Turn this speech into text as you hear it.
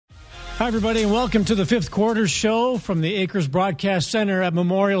Hi, everybody, and welcome to the fifth quarter show from the Acres Broadcast Center at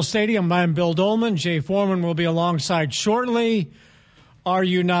Memorial Stadium. I'm Bill Dolman. Jay Foreman will be alongside shortly. Are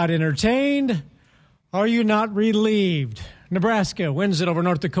you not entertained? Are you not relieved? Nebraska wins it over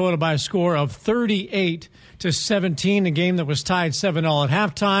North Dakota by a score of 38-17, a game that was tied 7-all at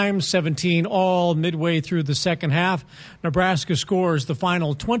halftime, 17-all midway through the second half. Nebraska scores the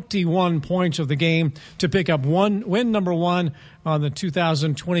final 21 points of the game to pick up win number one on the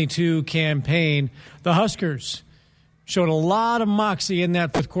 2022 campaign. The Huskers showed a lot of moxie in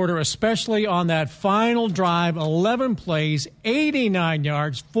that fifth quarter, especially on that final drive, 11 plays, 89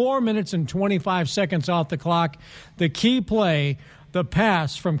 yards, 4 minutes and 25 seconds off the clock. The key play, the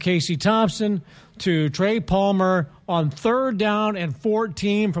pass from Casey Thompson to Trey Palmer on 3rd down and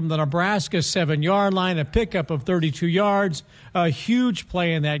 14 from the Nebraska 7-yard line, a pickup of 32 yards, a huge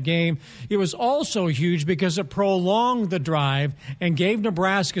play in that game. It was also huge because it prolonged the drive and gave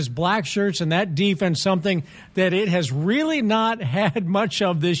Nebraska's black shirts and that defense something that it has really not had much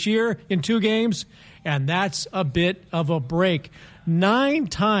of this year in 2 games, and that's a bit of a break. 9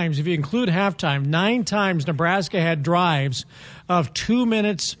 times, if you include halftime, 9 times Nebraska had drives of 2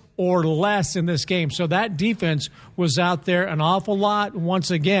 minutes or less in this game. So that defense was out there an awful lot once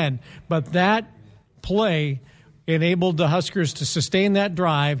again. But that play enabled the Huskers to sustain that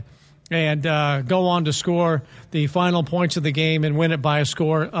drive and go on to score the final points of the game and win it by a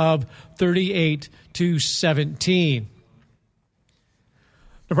score of 38-17.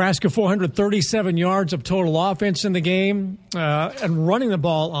 Nebraska 437 yards of total offense in the game and running the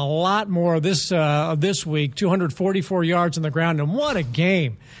ball a lot more this week, 244 yards on the ground. And what a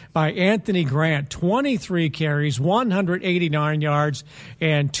game by Anthony Grant, 23 carries, 189 yards,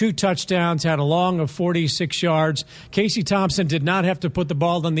 and 2 touchdowns, had a long of 46 yards. Casey Thompson did not have to put the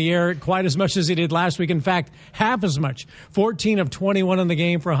ball in the air quite as much as he did last week. In fact, half as much, 14 of 21 in the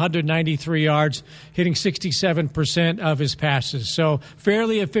game for 193 yards, hitting 67% of his passes. So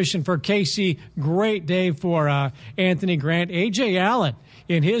fairly efficient for Casey. Great day for Anthony Grant. A.J. Allen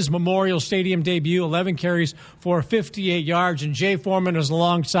in his Memorial Stadium debut, 11 carries for 58 yards, and Jay Foreman was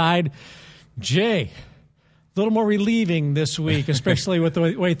alongside. Jay, a little more relieving this week, especially with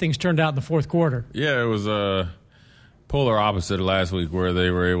the way things turned out in the fourth quarter. Yeah, it was polar opposite of last week where they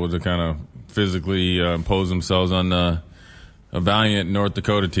were able to kind of physically impose themselves on a valiant North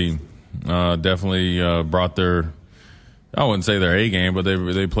Dakota team. Definitely brought their, I wouldn't say their A game, but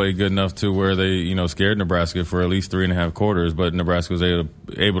they played good enough to where they scared Nebraska for at least 3.5 quarters. But Nebraska was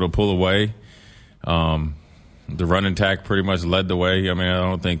able to pull away. The running attack pretty much led the way. I mean, I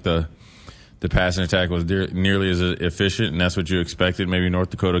don't think the passing attack was nearly as efficient, and that's what you expected. Maybe North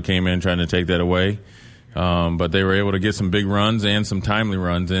Dakota came in trying to take that away, but they were able to get some big runs and some timely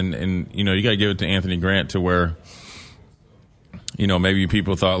runs. And you got to give it to Anthony Grant to where. Maybe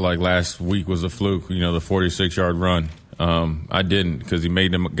people thought like last week was a fluke, the 46-yard run. I didn't, because he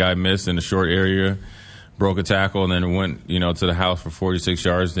made the guy miss in a short area, broke a tackle, and then went, to the house for 46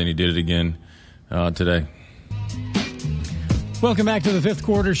 yards. Then he did it again today. Welcome back to the fifth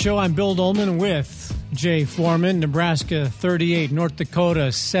quarter show. I'm Bill Dolman with Jay Foreman. Nebraska 38, North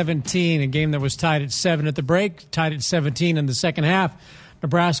Dakota 17, a game that was tied at 7 at the break, tied at 17 in the second half.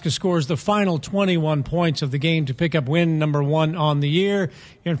 Nebraska scores the final 21 points of the game to pick up win number one on the year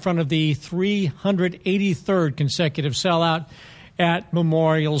in front of the 383rd consecutive sellout at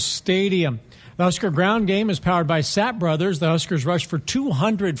Memorial Stadium. The Husker ground game is powered by Sapp Brothers. The Huskers rushed for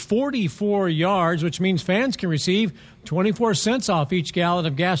 244 yards, which means fans can receive 24 cents off each gallon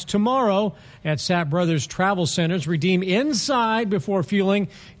of gas tomorrow at Sapp Brothers Travel Centers. Redeem inside before fueling.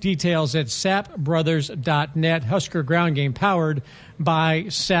 Details at sappbrothers.net. Husker ground game powered by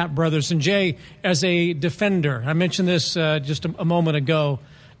Sapp Brothers. And Jay, as a defender, I mentioned this just a moment ago,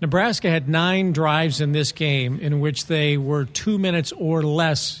 Nebraska had 9 drives in this game in which they were 2 minutes or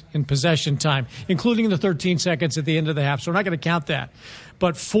less in possession time, including the 13 seconds at the end of the half. So we're not going to count that.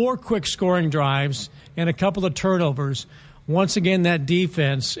 But 4 quick scoring drives and a couple of turnovers. Once again, that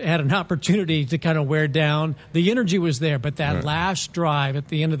defense had an opportunity to kind of wear down. The energy was there, but that last drive at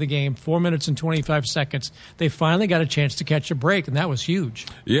the end of the game, 4 minutes and 25 seconds, they finally got a chance to catch a break, and that was huge.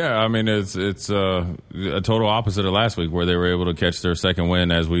 Yeah, I mean, it's a total opposite of last week where they were able to catch their second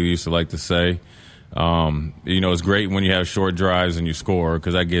win, as we used to like to say. It's great when you have short drives and you score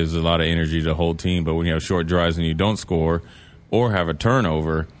because that gives a lot of energy to the whole team, but when you have short drives and you don't score or have a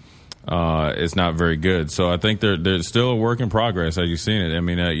turnover, it's not very good. So I think they're still a work in progress, as you've seen it. I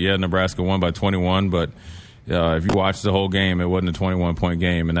mean, Nebraska won by 21, but if you watch the whole game, it wasn't a 21-point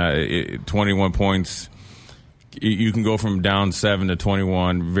game. And 21 points you can go from down 7 to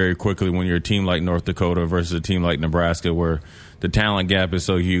 21 very quickly when you're a team like North Dakota versus a team like Nebraska, where the talent gap is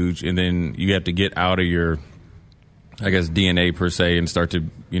so huge, and then you have to get out of your, I guess, DNA per se, and start to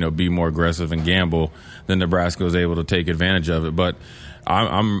be more aggressive and gamble. Then Nebraska was able to take advantage of it. But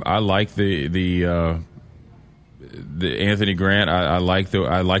I like the Anthony Grant. I liked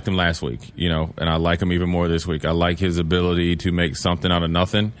him last week, and I like him even more this week. I like his ability to make something out of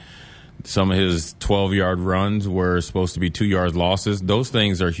nothing. Some of his 12-yard runs were supposed to be 2-yard losses. Those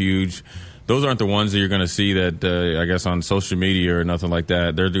things are huge. Those aren't the ones that you're going to see that, I guess, on social media or nothing like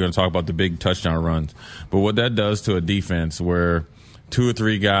that. They're going to talk about the big touchdown runs. But what that does to a defense where 2 or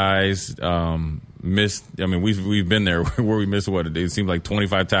 3 guys missed – I mean, we've been there where we missed it seemed like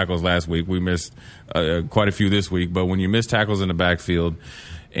 25 tackles last week. We missed quite a few this week. But when you miss tackles in the backfield –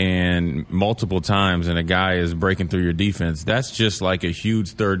 and multiple times, and a guy is breaking through your defense, that's just like a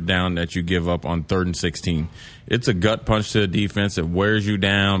huge third down that you give up on 3rd and 16. It's a gut punch to the defense. It wears you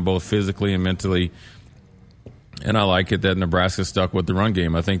down both physically and mentally. And I like it that Nebraska stuck with the run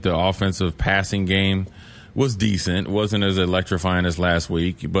game. I think the offensive passing game was decent. It wasn't as electrifying as last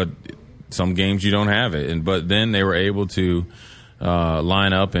week, but some games you don't have it. But then they were able to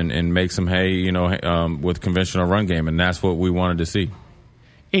line up and make some hay, with conventional run game, and that's what we wanted to see.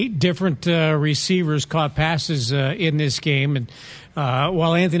 8 different receivers caught passes in this game. And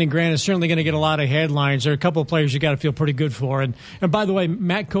while Anthony Grant is certainly going to get a lot of headlines, there are a couple of players you got to feel pretty good for. And by the way,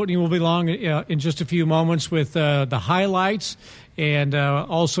 Matt Coatney will be along in just a few moments with the highlights and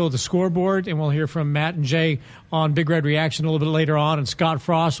also the scoreboard. And we'll hear from Matt and Jay on Big Red Reaction a little bit later on. And Scott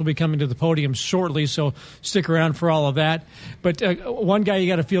Frost will be coming to the podium shortly, so stick around for all of that. But one guy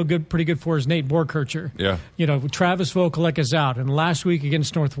you got to feel pretty good for is Nate Borkircher. Yeah. Travis Vokalek is out. And last week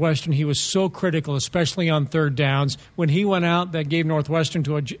against Northwestern, he was so critical, especially on third downs. When he went out, that gave Northwestern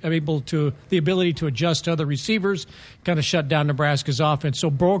the ability to adjust to other receivers, kind of shut down Nebraska's offense. So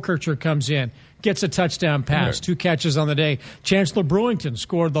Borkircher comes in, gets a touchdown pass, 2 catches on the day. Chancellor Brewington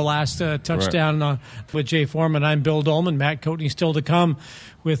scored the last touchdown with Jay Foreman. I'm Bill Dolman. Matt Coatney still to come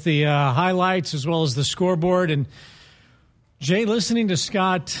with the highlights as well as the scoreboard. And Jay, listening to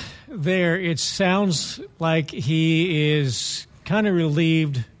Scott there, it sounds like he is kind of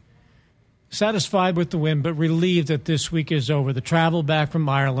relieved, satisfied with the win, but relieved that this week is over. The travel back from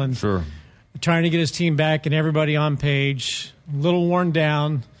Ireland. Sure. Trying to get his team back and everybody on page. A little worn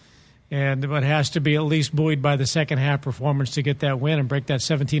down. But has to be at least buoyed by the second half performance to get that win and break that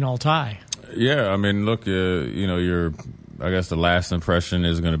 17-all tie. Yeah, I mean, look, I guess the last impression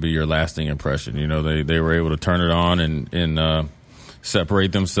is going to be your lasting impression. They were able to turn it on and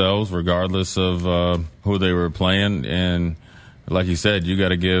separate themselves regardless of who they were playing. And like you said, you got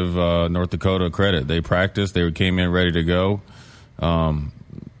to give North Dakota credit. They practiced. They came in ready to go.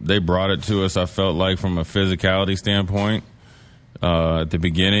 They brought it to us, I felt like, from a physicality standpoint. At the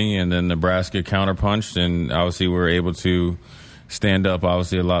beginning, and then Nebraska counterpunched, and obviously we were able to stand up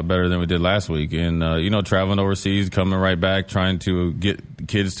obviously a lot better than we did last week. And, traveling overseas, coming right back, trying to get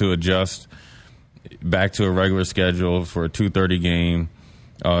kids to adjust back to a regular schedule for a 2:30 game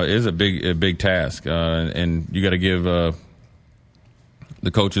is a big task. And you got to give the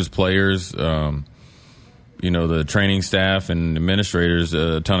coaches, players, the training staff and administrators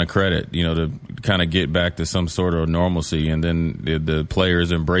a ton of credit, to kind of get back to some sort of normalcy, and then the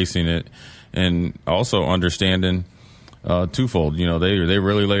players embracing it and also understanding twofold. They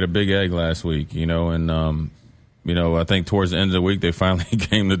really laid a big egg last week, and I think towards the end of the week they finally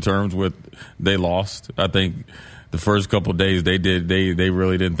came to terms with they lost. I think the first couple of days they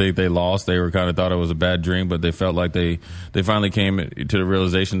really didn't think they lost. They were kind of thought it was a bad dream, but they felt like they finally came to the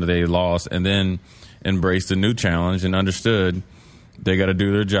realization that they lost, and then embraced a new challenge and understood they got to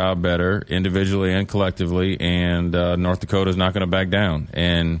do their job better individually and collectively, and North Dakota's not going to back down.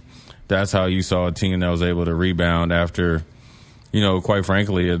 And that's how you saw a team that was able to rebound after, quite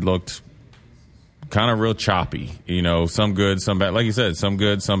frankly, it looked kind of real choppy. Some good, some bad. Like you said, some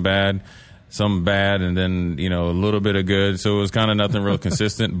good, some bad, and then, a little bit of good. So it was kind of nothing real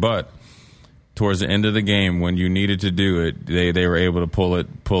consistent. But towards the end of the game, when you needed to do it, they were able to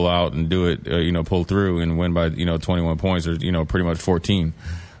pull out and do it, pull through and win by, 21 points or, pretty much 14.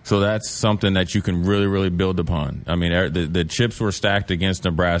 So that's something that you can really, really build upon. I mean, the chips were stacked against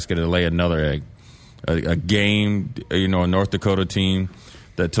Nebraska to lay another egg. A game, a North Dakota team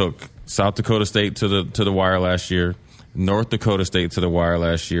that took South Dakota State to the wire last year, North Dakota State to the wire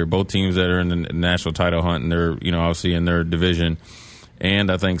last year, both teams that are in the national title hunt, and they're, obviously in their division.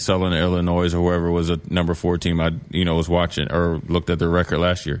 And I think Southern Illinois or whoever was a number 4 team I was watching or looked at their record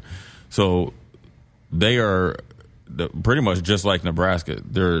last year. So they are pretty much just like Nebraska.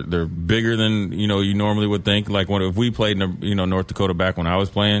 They're bigger than you normally would think. Like if we played North Dakota back when I was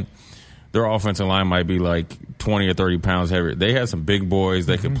playing, their offensive line might be like 20 or 30 pounds heavier. They had some big boys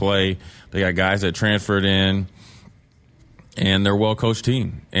that could play. They got guys that transferred in, and they're a well-coached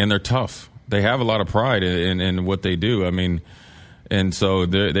team, and they're tough. They have a lot of pride in what they do. I mean, and so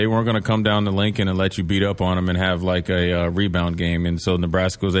they weren't going to come down to Lincoln and let you beat up on them and have like a rebound game. And so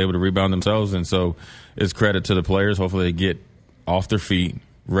Nebraska was able to rebound themselves, and so it's credit to the players. Hopefully they get off their feet,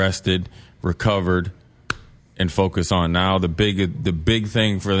 rested, recovered, and focus on. Now the big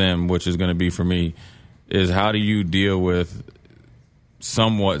thing for them, which is going to be for me, is how do you deal with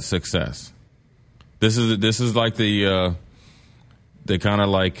somewhat success? This is like the kind of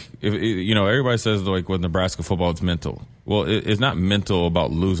like everybody says like with Nebraska football it's mental. Well, it's not mental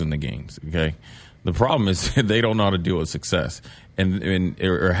about losing the games. Okay, the problem is they don't know how to deal with success,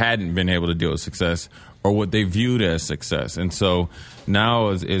 or hadn't been able to deal with success, or what they viewed as success. And so now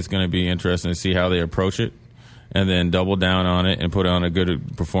it's going to be interesting to see how they approach it, and then double down on it and put on a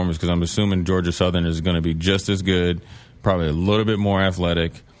good performance. Because I'm assuming Georgia Southern is going to be just as good, probably a little bit more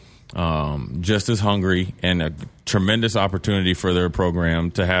athletic. Just as hungry, and a tremendous opportunity for their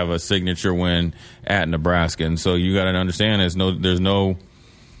program to have a signature win at Nebraska. And so you got to understand there's no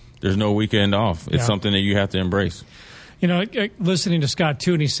weekend off. It's something that you have to embrace. Listening to Scott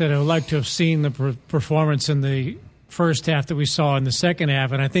Tooney said I would like to have seen the performance in the first half that we saw in the second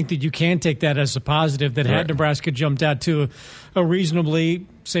half, and I think that you can take that as a positive. That had Nebraska jumped out to a reasonably,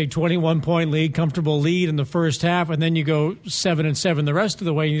 say, 21-point lead, comfortable lead in the first half, and then you go 7-7 the rest of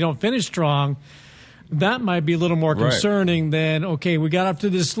the way, and you don't finish strong, that might be a little more concerning than, okay, we got up to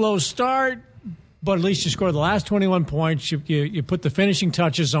this slow start, but at least you scored the last 21 points, you put the finishing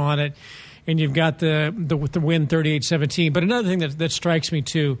touches on it, and you've got the win 38-17. But another thing that strikes me,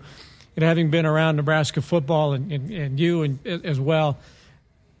 too, and having been around Nebraska football and you as well,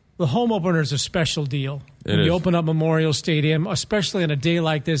 the home opener is a special deal. When you open up Memorial Stadium, especially on a day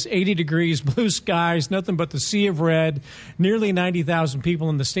like this, 80 degrees, blue skies, nothing but the sea of red, nearly 90,000 people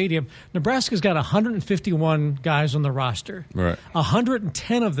in the stadium. Nebraska's got 151 guys on the roster.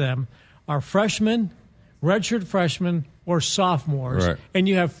 110 of them are freshmen, redshirt freshmen, or sophomores, and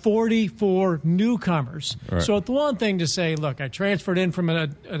you have 44 newcomers. So it's one thing to say, look, I transferred in from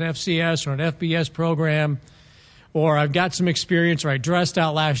an FCS or an FBS program, or I've got some experience, or I dressed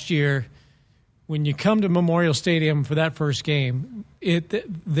out last year. When you come to Memorial Stadium for that first game,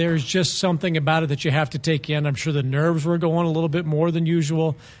 there's just something about it that you have to take in. I'm sure the nerves were going a little bit more than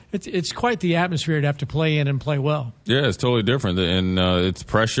usual. It's quite the atmosphere to have to play in and play well. Yeah, it's totally different. And it's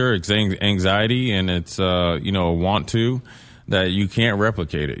pressure, it's anxiety, and it's a want to that you can't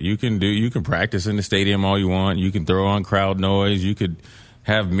replicate it. You can practice in the stadium all you want. You can throw on crowd noise. You could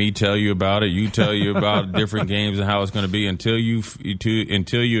have me tell you about it. You tell you about different games and how it's going to be until you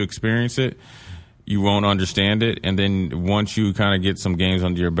experience it. You won't understand it, and then once you kind of get some games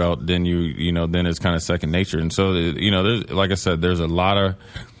under your belt, then then it's kind of second nature. And so there's, like I said, there's a lot of,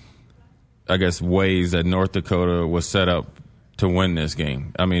 I guess, ways that North Dakota was set up to win this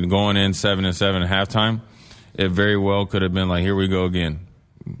game. I mean, going in 7-7 at halftime, it very well could have been like, here we go again.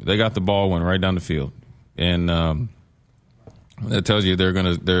 They got the ball, went right down the field, and that tells you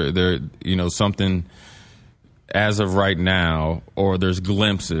they're something. As of right now, or there's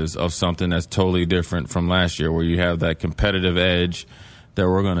glimpses of something that's totally different from last year, where you have that competitive edge that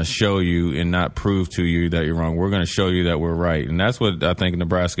we're going to show you and not prove to you that you're wrong. We're going to show you that we're right. And that's what I think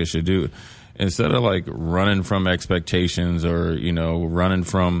Nebraska should do. Instead of like running from expectations or, running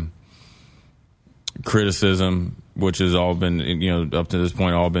from criticism, which has all been, up to this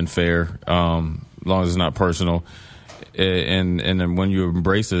point, all been fair, as long as it's not personal. And then when you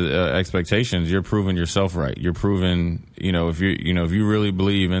embrace expectations, you're proving yourself right. You're proving, if you really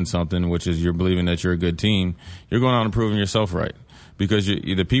believe in something, which is you're believing that you're a good team, you're going out and proving yourself right. Because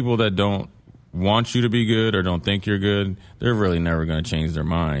the people that don't want you to be good or don't think you're good, they're really never going to change their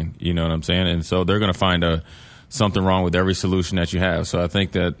mind. You know what I'm saying? And so they're going to find something wrong with every solution that you have. So I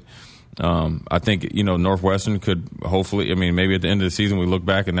think that Northwestern could hopefully, maybe at the end of the season we look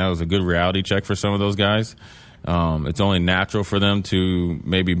back and that was a good reality check for some of those guys. It's only natural for them to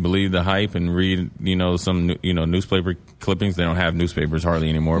maybe believe the hype and read, some, newspaper clippings. They don't have newspapers hardly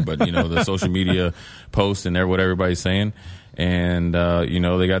anymore, but, the social media posts and what everybody's saying. And,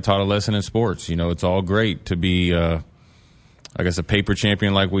 they got taught a lesson in sports. It's all great to be, I guess, a paper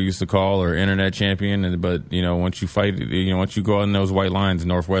champion like we used to call, or internet champion. But, once you fight, once you go on those white lines,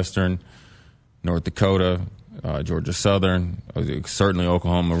 Northwestern, North Dakota, Georgia Southern, certainly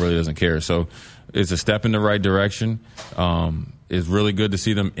Oklahoma really doesn't care. So, it's a step in the right direction. It's really good to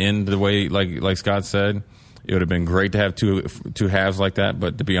see them end the way, like Scott said. It would have been great to have two halves like that,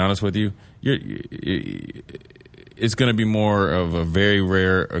 but to be honest with you, it's going to be more of a very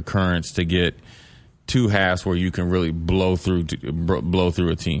rare occurrence to get two halves where you can really blow through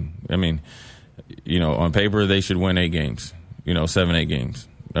a team. I mean, on paper they should win 8 games, 7, 8 games.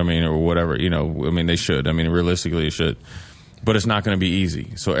 I mean, or whatever. They should. I mean, realistically, it should. But it's not going to be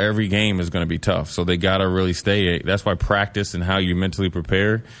easy. So every game is going to be tough. So they got to really stay. That's why practice and how you mentally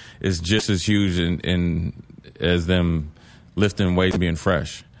prepare is just as huge as them lifting weights and being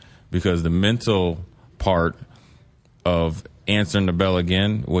fresh. Because the mental part of answering the bell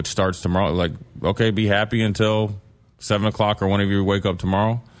again, which starts tomorrow, like, okay, be happy until 7 o'clock or whenever you wake up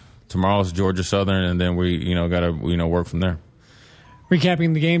tomorrow. Tomorrow's Georgia Southern, and then we, got to, work from there.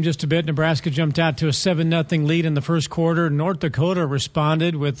 Recapping the game just a bit, Nebraska jumped out to a 7-0 lead in the first quarter. North Dakota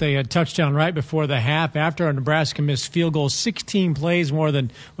responded with a touchdown right before the half after a Nebraska missed field goal. 16 plays,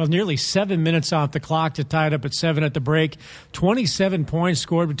 nearly 7 minutes off the clock to tie it up at 7 at the break. 27 points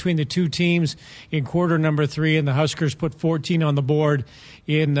scored between the two teams in quarter number 3, and the Huskers put 14 on the board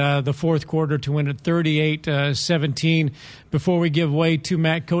in the fourth quarter to win at 38-17. Before we give way to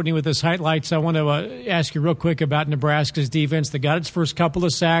Matt Coatney with his highlights, I want to ask you real quick about Nebraska's defense. They got its first couple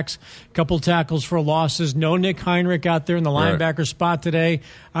of sacks, couple tackles for losses. No Nick Heinrich out there in the linebacker spot today.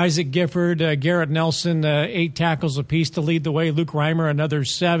 Isaac Gifford, Garrett Nelson, 8 tackles apiece to lead the way. Luke Reimer, another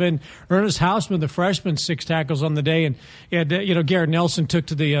 7. Ernest Hausman, the freshman, 6 tackles on the day. And Garrett Nelson took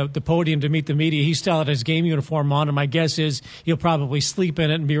to the podium to meet the media. He still had his game uniform on, and my guess is he'll probably sleep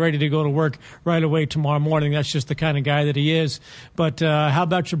in it and be ready to go to work right away tomorrow morning. That's just the kind of guy that he is. But how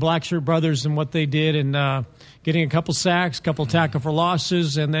about your Black Shirt brothers and what they did and getting a couple sacks, couple tackle for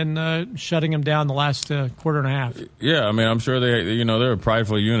losses, and then shutting them down the last quarter and a half? Yeah, I mean, I'm sure they're a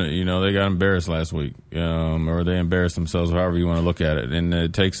prideful unit. They got embarrassed last week, or they embarrassed themselves, however you want to look at it. And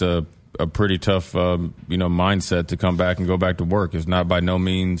it takes a pretty tough, mindset to come back and go back to work. It's not by no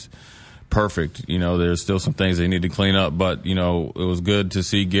means perfect. There's still some things they need to clean up. But, it was good to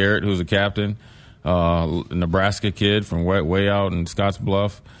see Garrett, who's a captain, a Nebraska kid from way out in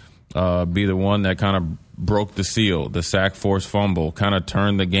Scottsbluff, be the one that kind of broke the seal, the sack force fumble, kind of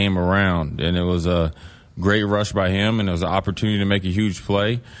turned the game around. And it was a great rush by him, and it was an opportunity to make a huge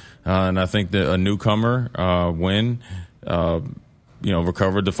play. And I think that a newcomer,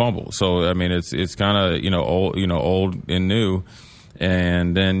 recovered the fumble. So, I mean, it's kind of, old and new.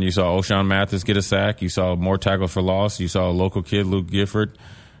 And then you saw O'Shawn Mathis get a sack. You saw more tackles for loss. You saw a local kid, Luke Gifford,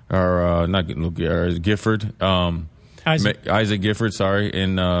 Gifford. Isaac Gifford,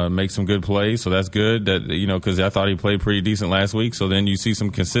 and make some good plays. So that's good. That because I thought he played pretty decent last week. So then you see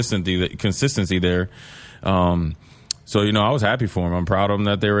some consistency there. So I was happy for him. I'm proud of them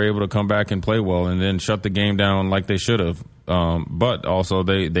that they were able to come back and play well, and then shut the game down like they should have. But also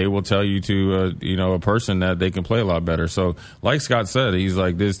they will tell you to a person that they can play a lot better. So like Scott said, he's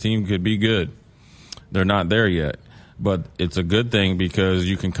like, this team could be good. They're not there yet. But it's a good thing because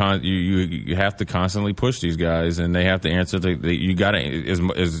you can you have to constantly push these guys, and they have to answer. You got to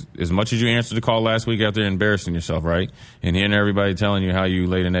as much as you answered the call last week after embarrassing yourself, right? And hearing everybody telling you how you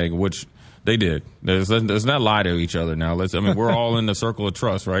laid an egg, which they did. Let's not lie to each other now. We're all in the circle of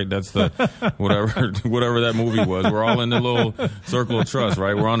trust, right? That's the whatever that movie was. We're all in the little circle of trust,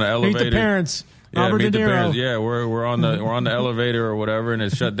 right? We're on the elevator. Meet the parents. Yeah, Robert meet De the Niro. parents. Yeah, we're on the elevator or whatever, and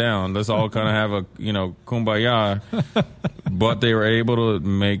it's shut down. Let's all kind of have a kumbaya. But they were able to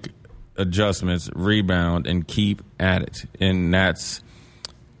make adjustments, rebound, and keep at it, and that's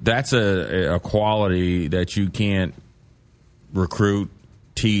a quality that you can't recruit,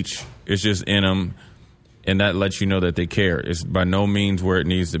 teach. It's just in them, and that lets you know that they care. It's by no means where it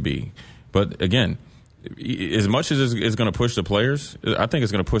needs to be, but again, as much as it's going to push the players, I think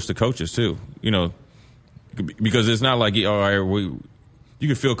it's going to push the coaches too. Because it's not like, all right, you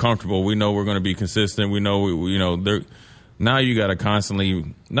can feel comfortable. We know we're going to be consistent. We know now you got to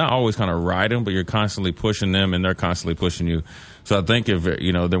constantly, not always kind of ride them, but you're constantly pushing them, and they're constantly pushing you. So I think if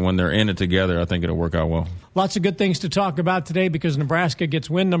when they're in it together, I think it'll work out well. Lots of good things to talk about today because Nebraska gets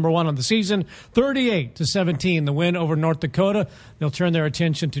win number 1 on the season, 38-17, the win over North Dakota. They'll turn their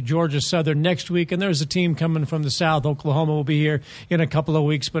attention to Georgia Southern next week, and there's a team coming from the South. Oklahoma will be here in a couple of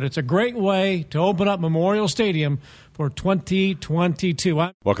weeks, but it's a great way to open up Memorial Stadium for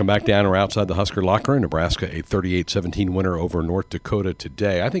 2022. Welcome back down or outside the Husker locker room. Nebraska, a 38-17 winner over North Dakota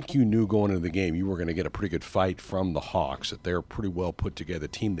today. I think you knew going into the game you were going to get a pretty good fight from the Hawks, that they're a pretty well put together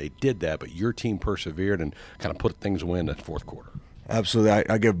team. They did that, but your team persevered and kind of put things away in that fourth quarter. Absolutely.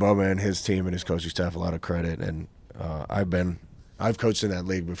 I give Bubba and his team and his coaching staff a lot of credit, and I've coached in that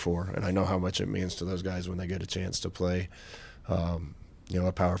league before, and I know how much it means to those guys when they get a chance to play.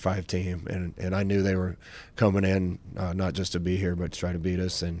 a Power 5 team, and I knew they were coming in not just to be here, but to try to beat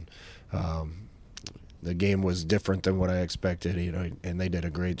us. And the game was different than what I expected, and they did a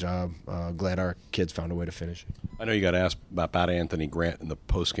great job. Glad our kids found a way to finish. I know you got asked about Anthony Grant in the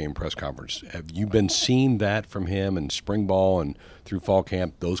post-game press conference. Have you been seeing that from him in spring ball and through fall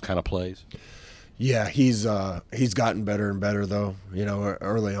camp, those kind of plays? Yeah, he's gotten better and better, though.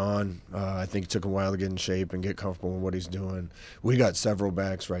 Early on, I think it took a while to get in shape and get comfortable with what he's doing. We got several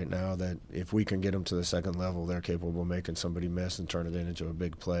backs right now that if we can get them to the second level, they're capable of making somebody miss and turn it into a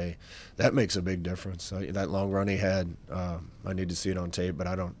big play. That makes a big difference. That long run he had, I need to see it on tape, but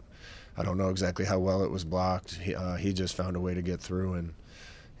I don't know exactly how well it was blocked. He just found a way to get through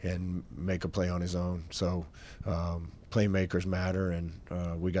and make a play on his own. So playmakers matter, and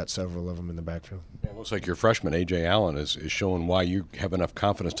we got several of them in the backfield. It looks like your freshman, A.J. Allen, is showing why you have enough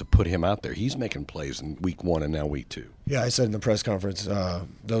confidence to put him out there. He's making plays in week 1 and now week 2. Yeah, I said in the press conference,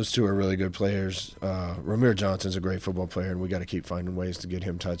 those two are really good players. Ramir Johnson's a great football player, and we got to keep finding ways to get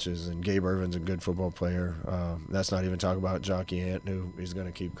him touches. And Gabe Irvin's a good football player. That's not even talking about Jockey Ant, who is going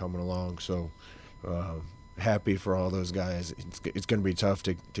to keep coming along. So happy for all those guys. It's going to be tough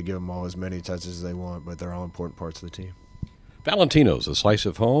to give them all as many touches as they want, but they're all important parts of the team. Valentino's, a slice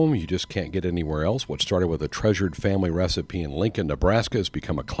of home you just can't get anywhere else. What started with a treasured family recipe in Lincoln, Nebraska, has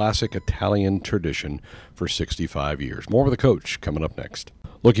become a classic Italian tradition for 65 years. More with the coach coming up next.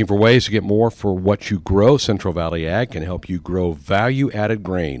 Looking for ways to get more for what you grow? Central Valley Ag can help you grow value-added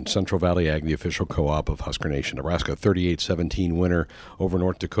grain. Central Valley Ag, the official co-op of Husker Nation. Nebraska 38-17 winner over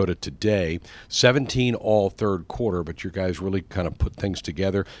North Dakota today. 17 all third quarter, but your guys really kind of put things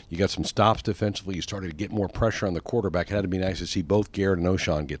together. You got some stops defensively. You started to get more pressure on the quarterback. It had to be nice to see both Garrett and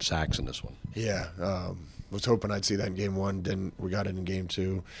O'Shawn get sacks in this one. Yeah, was hoping I'd see that in game 1. We got it in game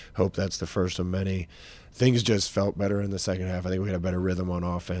 2. Hope that's the first of many. Things just felt better in the second half. I think we had a better rhythm on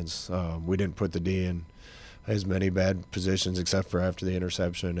offense. We didn't put the D in as many bad positions except for after the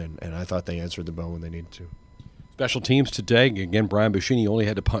interception, and I thought they answered the bell when they needed to. Special teams today. Again, Brian Buschini only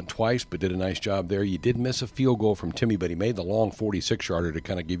had to punt twice, but did a nice job there. You did miss a field goal from Timmy, but he made the long 46-yarder to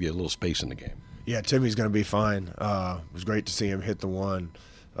kind of give you a little space in the game. Yeah, Timmy's going to be fine. It was great to see him hit the one.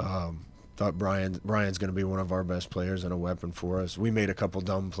 Thought Brian's going to be one of our best players and a weapon for us. We made a couple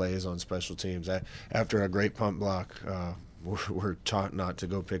dumb plays on special teams. After a great punt block, we're taught not to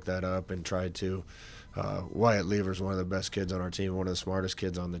go pick that up and tried to. Wyatt Lever's one of the best kids on our team, one of the smartest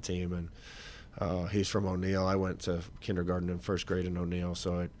kids on the team, and he's from O'Neill. I went to kindergarten and first grade in O'Neill,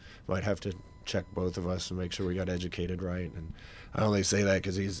 so I might have to check both of us and make sure we got educated right. And I only say that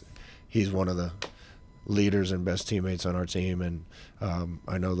because he's one of the leaders and best teammates on our team, and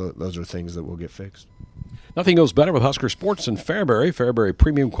I know those are things that will get fixed. Nothing goes better with Husker Sports than Fairbury. Fairbury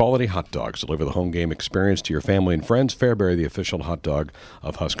premium quality hot dogs. Deliver the home game experience to your family and friends. Fairbury, the official hot dog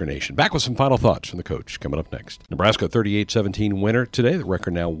of Husker Nation. Back with some final thoughts from the coach coming up next. Nebraska 38-17 winner today. The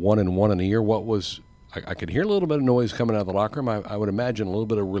record now 1-1 in the year. What was I could hear a little bit of noise coming out of the locker room. I would imagine a little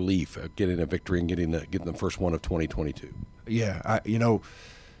bit of relief at getting a victory and getting the first one of 2022. Yeah,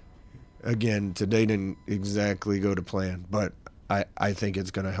 again, today didn't exactly go to plan, but I think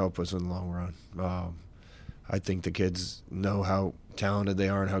it's going to help us in the long run. I think the kids know how talented they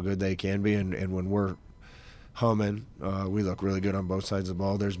are and how good they can be, and when we're humming, we look really good on both sides of the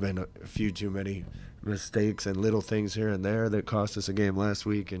ball. There's been a few too many mistakes and little things here and there that cost us a game last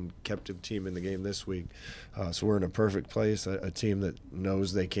week and kept the team in the game this week. So we're in a perfect place, a team that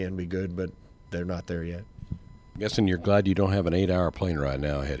knows they can be good, but they're not there yet. I'm guessing you're glad you don't have an 8-hour plane ride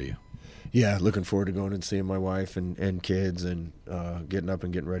now ahead of you. Yeah, looking forward to going and seeing my wife and kids and getting up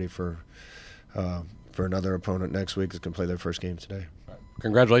and getting ready for another opponent next week that's going to play their first game today.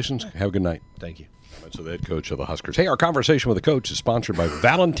 Congratulations. Have a good night. Thank you. So the head coach of the Huskers. Hey, our conversation with the coach is sponsored by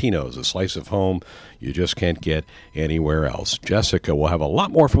Valentino's, a slice of home you just can't get anywhere else. Jessica will have a lot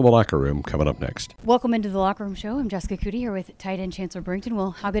more from the locker room coming up next. Welcome into the Locker Room Show. I'm Jessica Cootie here with tight end Chancellor Brington.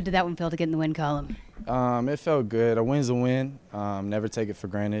 Well, how good did that one feel to get in the win column? It felt good. A win's a win. Never take it for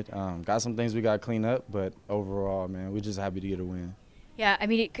granted. Got some things we got to clean up, but overall, man, we're just happy to get a win. Yeah, I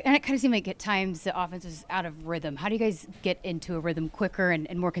mean, it kind of seemed like at times the offense was out of rhythm. How do you guys get into a rhythm quicker and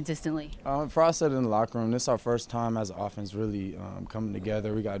more consistently? For us in the locker room, this is our first time as an offense really coming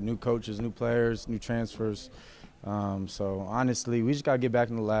together. We got new coaches, new players, new transfers. So, honestly, we just got to get back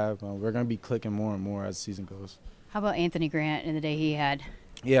in the lab. We're going to be clicking more and more as the season goes. How about Anthony Grant in the day he had?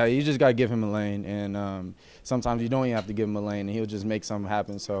 Yeah, you just got to give him a lane. And sometimes you don't even have to give him a lane, and he'll just make something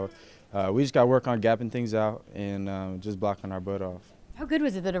happen. So, we just got to work on gapping things out and just blocking our butt off. How good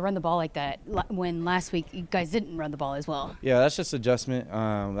was it to run the ball like that when last week you guys didn't run the ball as well? Yeah, that's just adjustment.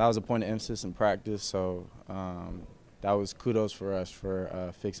 That was a point of emphasis in practice. So that was kudos for us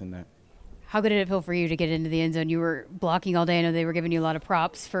for fixing that. How good did it feel for you to get into the end zone? You were blocking all day. I know they were giving you a lot of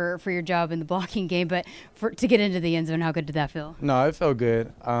props for your job in the blocking game, but to get into the end zone, how good did that feel? No, it felt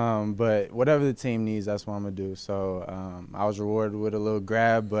good. But whatever the team needs, that's what I'm going to do. So I was rewarded with a little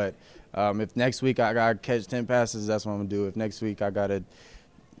grab, but if next week I got to catch 10 passes, that's what I'm going to do. If next week I got to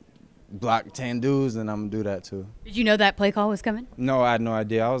block 10 dudes, then I'm going to do that too. Did you know that play call was coming? No, I had no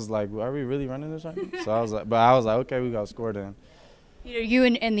idea. I was like, are we really running this right now? So I was like, okay, we got to score then. You know, you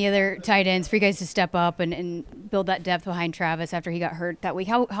and the other tight ends, for you guys to step up and build that depth behind Travis after he got hurt that week.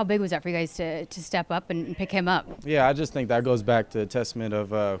 How big was that for you guys to step up and pick him up? Yeah, I just think that goes back to a testament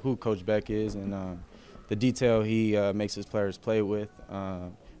of who Coach Beck is and the detail he makes his players play with.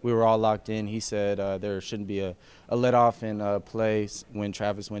 We were all locked in. He said there shouldn't be a let-off in play when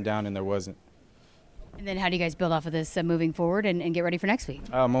Travis went down, and there wasn't. And then how do you guys build off of this moving forward and get ready for next week?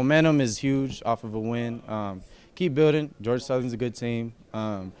 Momentum is huge off of a win. Keep building. Georgia Southern's a good team.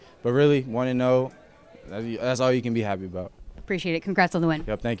 But really, 1-0, that's all you can be happy about. Appreciate it. Congrats on the win.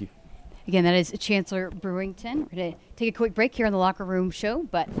 Yep, thank you. Again, that is Chancellor Brewington. We're going to take a quick break here on the Locker Room Show,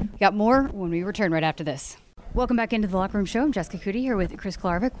 but we got more when we return right after this. Welcome back into the Locker Room Show. I'm Jessica Cootie here with Chris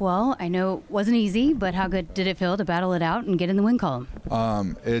Klarvik. Well, I know it wasn't easy, but how good did it feel to battle it out and get in the win column?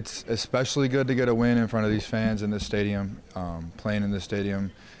 It's especially good to get a win in front of these fans in this stadium. Playing in this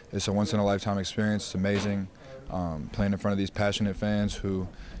stadium, it's a once-in-a-lifetime experience. It's amazing. Playing in front of these passionate fans who,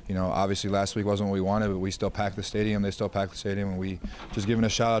 you know, obviously last week wasn't what we wanted, but we still packed the stadium. They still packed the stadium, and we just giving a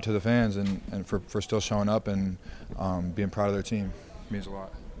shout out to the fans and for still showing up and being proud of their team. It means a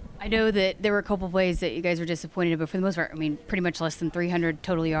lot. I know that there were a couple of plays that you guys were disappointed in, but for the most part, I mean, pretty much less than 300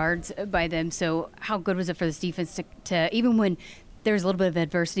 total yards by them. So how good was it for this defense to even when there was a little bit of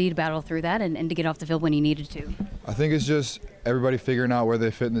adversity, to battle through that and to get off the field when you needed to? I think it's just everybody figuring out where they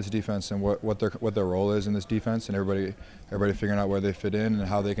fit in this defense and what their role is in this defense, and everybody figuring out where they fit in and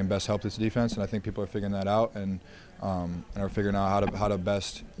how they can best help this defense. And I think people are figuring that out and are figuring out how to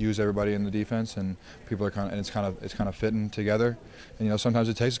best use everybody in the defense. And people are it's kind of fitting together. And you know, sometimes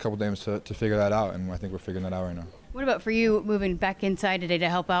it takes a couple games to figure that out, and I think we're figuring that out right now. What about for you moving back inside today to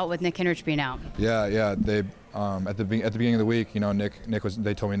help out with Nick Henrich being out? Yeah. They at the beginning of the week, you know,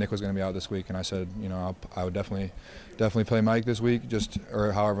 they told me Nick was going to be out this week, and I said, you know, I would definitely play Mike this week,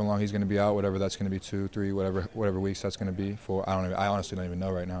 or however long he's going to be out, whatever that's going to be, 2, 3, whatever weeks that's going to be for. I honestly don't even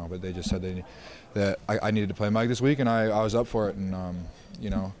know right now, but they just said that I needed to play Mike this week, and I was up for it, and you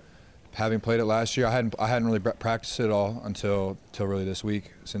know, having played it last year, I hadn't really practiced it all until really this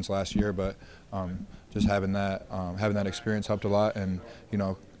week since last year, but. Just having that experience helped a lot, and you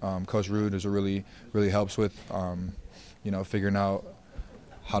know, Coach Rude is really helps with you know, figuring out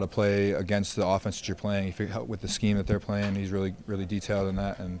how to play against the offense that you're playing. With the scheme that they're playing, he's really detailed in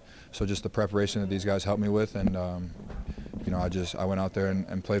that, and so just the preparation that these guys helped me with, and you know, I went out there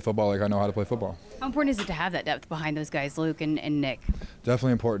and played football like I know how to play football. How important is it to have that depth behind those guys, Luke and Nick?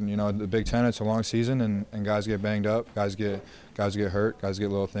 Definitely important. You know, the Big Ten, it's a long season, and guys get banged up, guys get hurt, guys get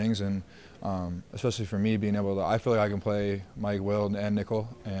little things, and especially for me, being able to, I feel like I can play Mike, Will, and nickel,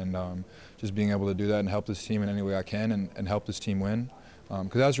 and just being able to do that and help this team in any way I can and help this team win, because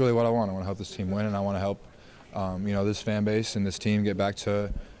that's really what I want. I want to help this team win, and I want to help you know, this fan base and this team get back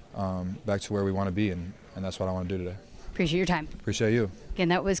to where we want to be, and that's what I want to do today. Appreciate your time. Appreciate you. Again,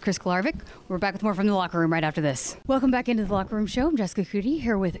 that was Chris Klarvik. We're back with more from the Locker Room right after this. Welcome back into the Locker Room Show. I'm Jessica Cootie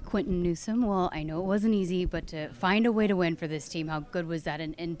here with Quentin Newsom. Well, I know it wasn't easy, but to find a way to win for this team, how good was that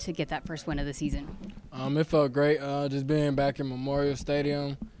and to get that first win of the season? It felt great just being back in Memorial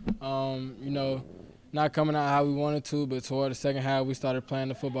Stadium. You know, not coming out how we wanted to, but toward the second half we started playing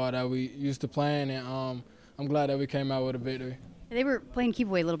the football that we used to playing, and I'm glad that we came out with a victory. They were playing keep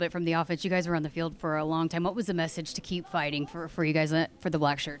away a little bit from the offense. You guys were on the field for a long time. What was the message to keep fighting for you guys, for the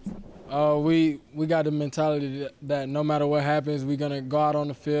Black Shirts? We got the mentality that no matter what happens, we're going to go out on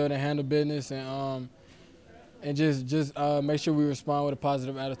the field and handle business and just make sure we respond with a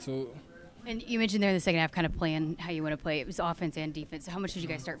positive attitude. And you mentioned there in the second half kind of playing how you want to play. It was offense and defense. How much did you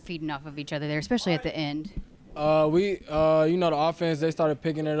guys start feeding off of each other there, especially at the end? You know, the offense, they started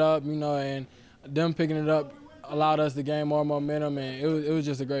picking it up, you know, and them picking it up allowed us to gain more momentum, and it was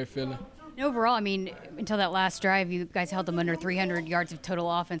just a great feeling. And overall, I mean, until that last drive, you guys held them under 300 yards of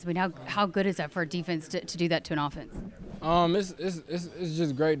total offense. I mean, how good is that for a defense to do that to an offense? It's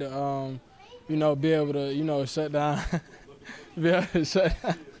just great to you know, be able to, you know, shut down be able to shut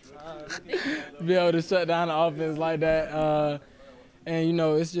down the offense like that. And you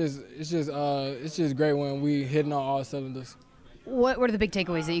know, it's just great when we hitting on all cylinders. What are the big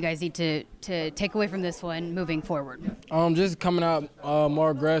takeaways that you guys need to take away from this one moving forward? Just coming out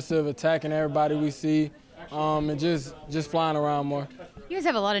more aggressive, attacking everybody we see, and just flying around more. You guys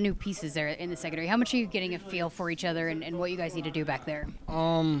have a lot of new pieces there in the secondary. How much are you getting a feel for each other and what you guys need to do back there?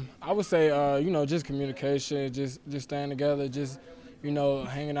 I would say, just communication, just staying together, just,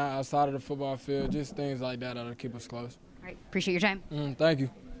 hanging out outside of the football field, just things like that that'll keep us close. All right, appreciate your time. Thank you.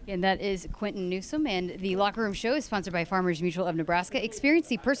 And that is Quentin Newsom. And the Locker Room Show is sponsored by Farmers Mutual of Nebraska. Experience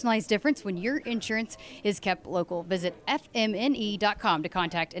the personalized difference when your insurance is kept local. Visit fmne.com to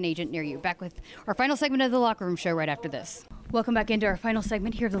contact an agent near you. Back with our final segment of the Locker Room Show right after this. Welcome back into our final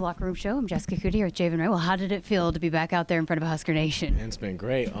segment here of the Locker Room Show. I'm Jessica Cootie here with Javen Wright. Well, how did it feel to be back out there in front of a Husker Nation? It's been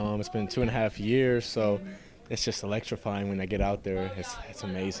great. It's been 2.5 years, so it's just electrifying when I get out there. It's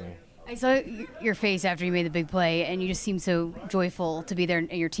amazing. I saw your face after you made the big play, and you just seemed so joyful to be there, and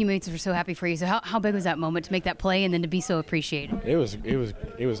your teammates were so happy for you. So how big was that moment to make that play and then to be so appreciated? It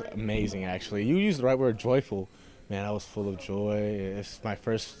was amazing, actually. You used the right word, joyful. Man, I was full of joy. It's my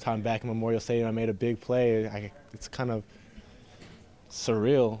first time back in Memorial Stadium. I made a big play. It's kind of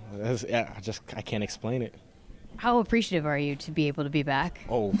surreal. I can't explain it. How appreciative are you to be able to be back?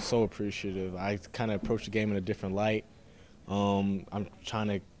 Oh, so appreciative. I kind of approached the game in a different light. I'm trying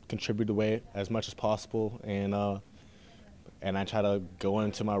to contribute the way as much as possible, and I try to go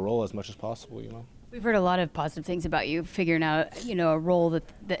into my role as much as possible. We've heard a lot of positive things about you figuring out, a role that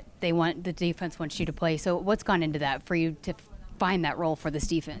the defense wants you to play. So what's gone into that for you to find that role for this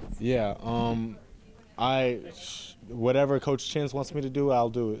defense? Yeah, whatever Coach Chins wants me to do, I'll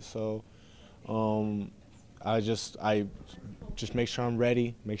do it. So I just make sure I'm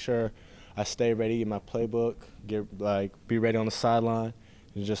ready, make sure I stay ready in my playbook, be ready on the sideline.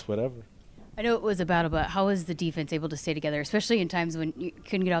 Just whatever. I know it was a battle, but how was the defense able to stay together, especially in times when you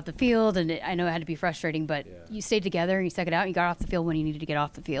couldn't get off the field? And I know it had to be frustrating, but you stayed together and you stuck it out and you got off the field when you needed to get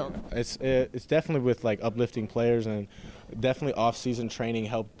off the field. It's definitely with uplifting players, and definitely off-season training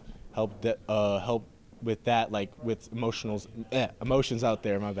helped with that, with emotions out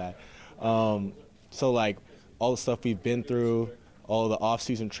there. My bad. So all the stuff we've been through, all the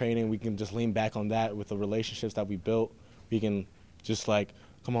off-season training, we can just lean back on that with the relationships that we built. We can just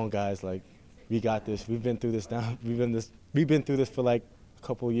come on, guys, we got this. We've been through this now. We've been through this for a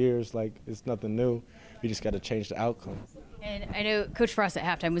couple of years. It's nothing new. We just got to change the outcome. And I know Coach Frost at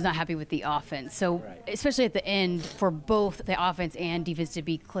halftime was not happy with the offense. So especially at the end, for both the offense and defense to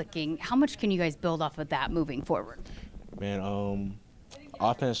be clicking, how much can you guys build off of that moving forward? Man,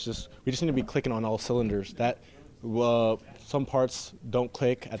 offense we just need to be clicking on all cylinders. That some parts don't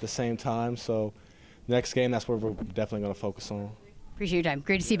click at the same time. So next game, that's where we're definitely going to focus on. Appreciate your time.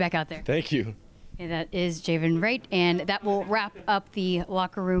 Great to see you back out there. Thank you. And that is Javen Wright, and that will wrap up the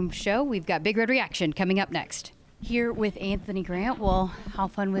Locker Room Show. We've got Big Red Reaction coming up next. Here with Anthony Grant. Well, how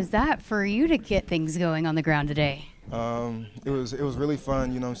fun was that for you to get things going on the ground today? It was really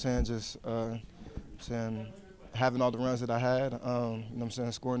fun, just having all the runs that I had,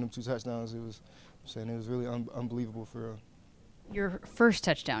 scoring them 2 touchdowns. It was really unbelievable for real. Your first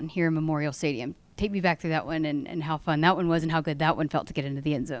touchdown here in Memorial Stadium. Take me back through that one and how fun that one was and how good that one felt to get into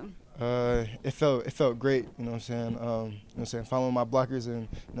the end zone. It felt great, following my blockers and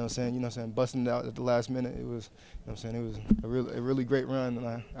busting it out at the last minute. It was, it was a really great run,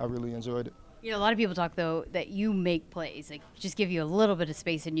 and I really enjoyed it. A lot of people talk, though, that you make plays, just give you a little bit of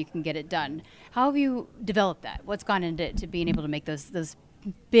space and you can get it done. How have you developed that? What's gone into being able to make those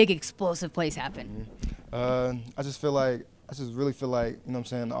big explosive plays happen? I just really feel like,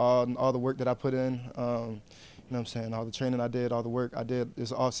 all the work that I put in, all the training I did, all the work I did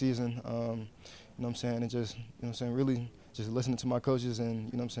this off season, and just, really just listening to my coaches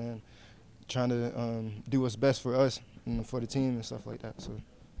and, trying to do what's best for us, for the team and stuff like that. So.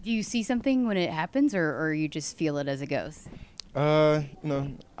 Do you see something when it happens, or you just feel it as it goes? I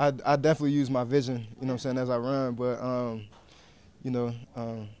definitely use my vision, as I run, but,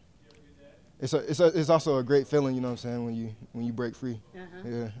 it's also a great feeling, when you break free. Uh-huh.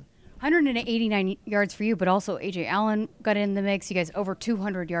 Yeah. 189 yards for you, but also A.J. Allen got in the mix. You guys over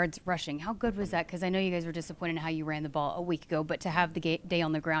 200 yards rushing. How good was that? Because I know you guys were disappointed in how you ran the ball a week ago, but to have the day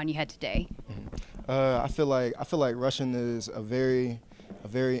on the ground you had today. I feel like rushing is a very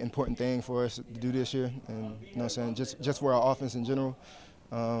important thing for us to do this year, and just for our offense in general.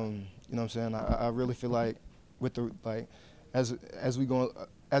 I really feel like with the as we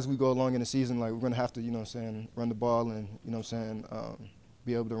go along in the season, we're gonna have to run the ball and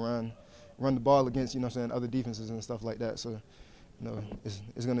be able to run the ball against other defenses and stuff like that. So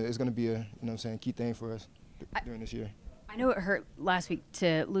it's gonna be a key thing for us during this year. I know it hurt last week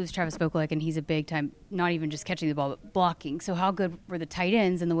to lose Travis Vokalek, and he's a big time, not even just catching the ball, but blocking. So how good were the tight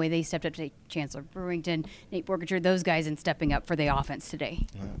ends and the way they stepped up to Chancellor Brewington, Nate Borgature, those guys, in stepping up for the offense today?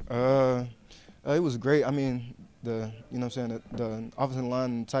 It was great. I mean, the offensive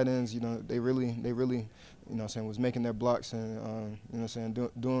line and tight ends, they really, was making their blocks and,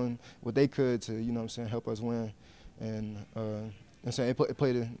 doing what they could to, help us win. And, it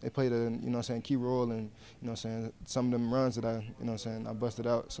played a key role in, some of them runs that I busted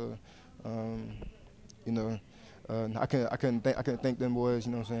out. So, I couldn't thank them boys,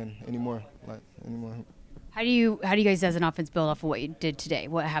 anymore. How do you guys as an offense build off of what you did today?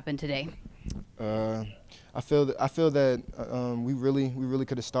 What happened today? I feel that we really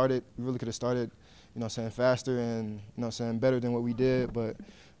could have started. We really could have started, faster and better than what we did. But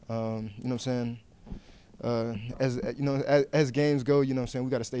as games go, we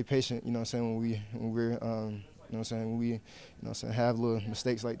got to stay patient. When we have little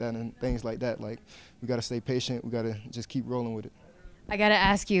mistakes like that and things like that. Like, we got to stay patient. We got to just keep rolling with it. I got to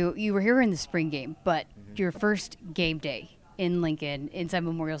ask you, you were here in the spring game, but your first game day in Lincoln, inside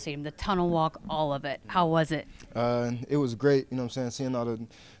Memorial Stadium, the tunnel walk, all of it. How was it? It was great, seeing all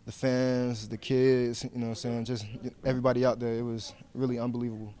the fans, the kids, just everybody out there. It was really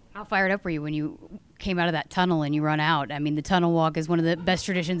unbelievable. How fired up were you when you came out of that tunnel and you run out? I mean, the tunnel walk is one of the best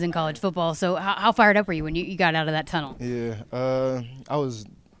traditions in college football. So how fired up were you when you got out of that tunnel? Yeah, I was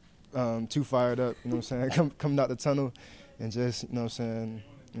too fired up, coming out the tunnel and just,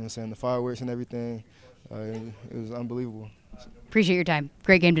 the fireworks and everything. It was unbelievable. Appreciate your time.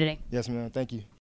 Great game today. Yes, ma'am. Thank you.